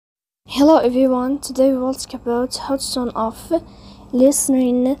Hello everyone, today we will talk about how to turn off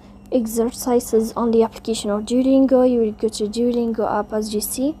listening exercises on the application of Duolingo. You will go to Duolingo app as you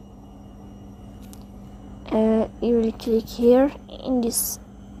see. You will click here in this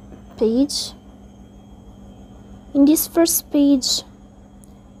page. In this first page,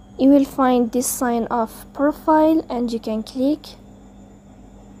 you will find this sign of profile and you can click.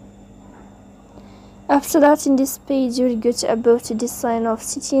 After that, in this page, you will go to about this sign of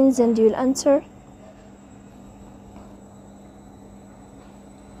settings and you will enter.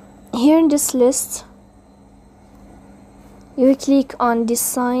 Here in this list, you will click on this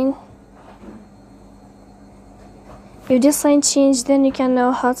sign. If this sign changed, then you can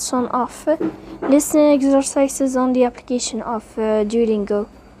know how to turn off listening exercises on the application of Duolingo.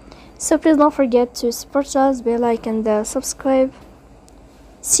 So please don't forget to support us, bell like and subscribe.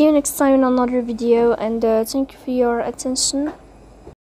 See you next time in another video, and thank you for your attention.